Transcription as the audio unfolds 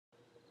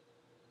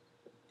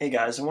Hey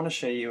guys, I want to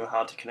show you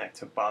how to connect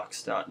to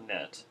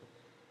Box.net,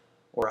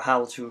 or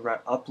how to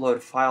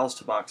upload files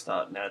to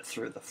Box.net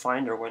through the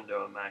Finder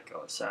window in Mac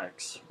OS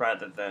X,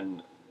 rather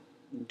than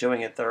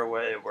doing it their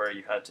way where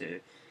you had to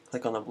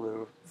click on the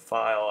blue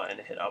file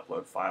and hit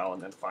upload file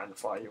and then find the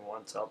file you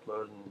want to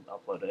upload and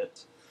upload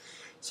it.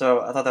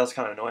 So I thought that was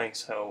kind of annoying,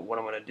 so what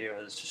I'm going to do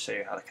is just show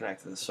you how to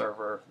connect to the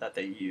server that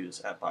they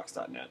use at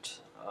Box.net.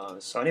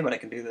 So anybody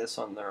can do this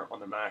on their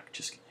Mac.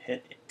 Just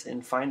hit it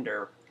in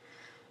Finder,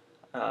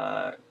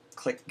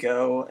 click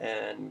go,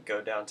 and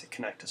go down to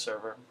connect to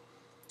server,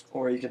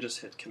 or you can just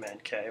hit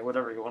Command K,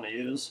 whatever you want to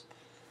use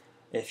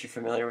if you're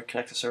familiar with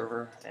connect to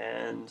server.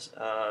 And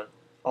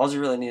all you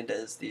really need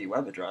is the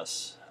web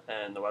address,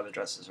 and the web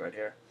address is right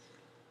here.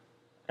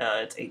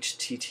 It's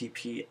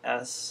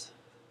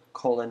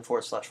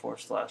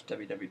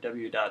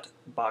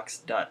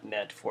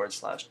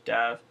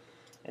https://www.box.net/dev,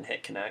 and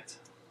hit connect.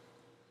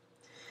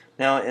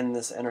 Now in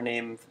this enter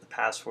name, the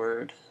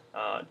password,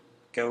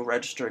 go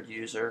registered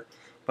user,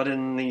 but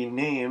in the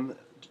name,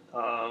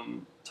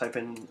 type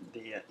in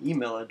the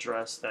email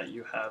address that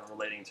you have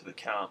relating to the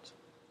account.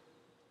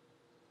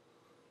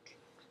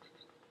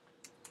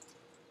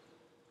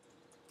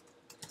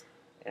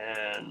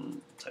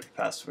 And type your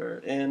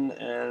password in,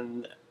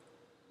 and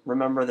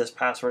remember this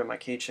password in my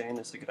keychain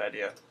is a good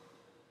idea.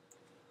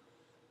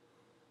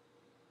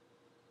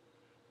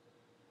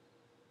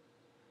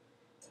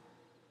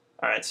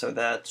 Alright, so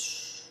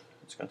it's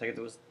going to take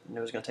it was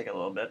going to take a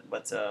little bit,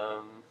 but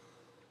so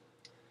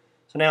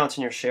now it's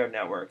in your shared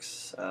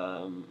networks,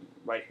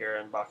 right here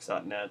in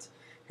Box.net.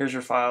 Here's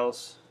your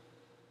files.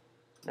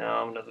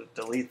 Now I'm going to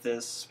delete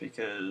this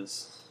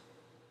because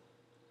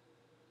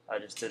I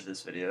just did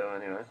this video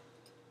anyway.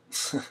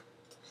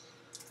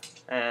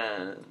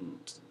 And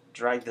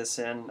drag this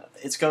in.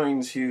 It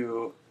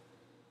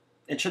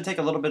should take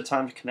a little bit of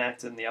time to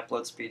connect, and the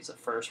upload speeds at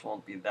first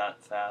won't be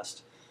that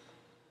fast.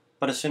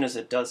 But as soon as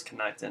it does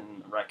connect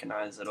and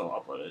recognize, it'll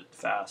upload it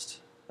fast.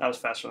 That was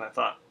faster than I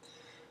thought.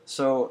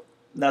 So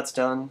that's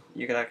done.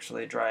 You can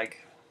actually drag,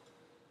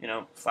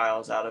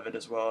 files out of it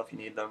as well if you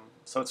need them.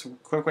 So it's a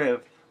quick way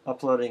of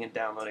uploading and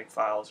downloading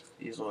files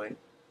easily.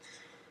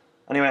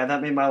 Anyway,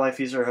 that made my life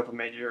easier. I hope it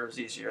made yours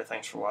easier.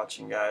 Thanks for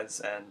watching, guys.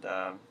 And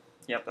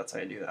yep, that's how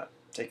you do that.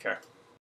 Take care.